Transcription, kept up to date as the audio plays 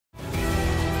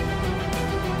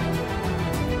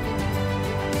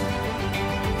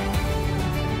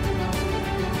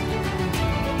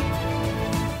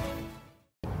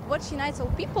What unites all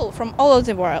people from all over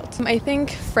the world? I think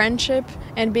friendship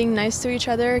and being nice to each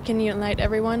other can unite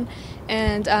everyone,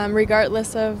 and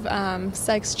regardless of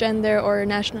sex, gender, or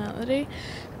nationality.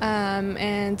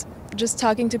 And just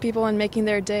talking to people and making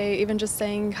their day, even just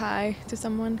saying hi to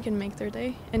someone, can make their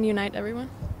day and unite everyone.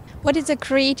 What is a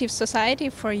creative society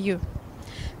for you?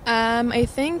 I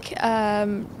think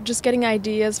just getting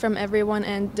ideas from everyone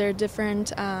and their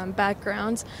different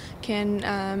backgrounds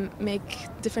can make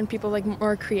different people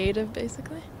more creative,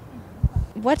 basically.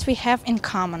 What we have in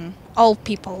common, all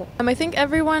people? I think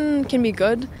everyone can be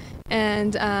good,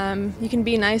 and you can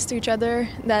be nice to each other.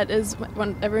 That is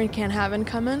what everyone can have in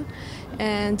common.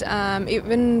 And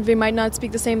even we might not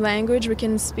speak the same language, we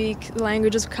can speak the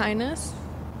languages of kindness.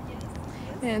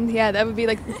 And yeah, that would be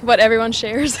what everyone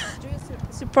shares.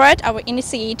 Support our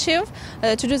initiative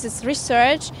to do this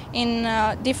research in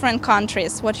different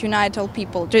countries, what unite all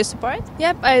people. Do you support?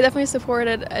 Yep, I definitely support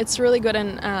it. It's really good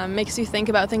and makes you think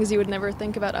about things you would never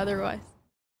think about otherwise.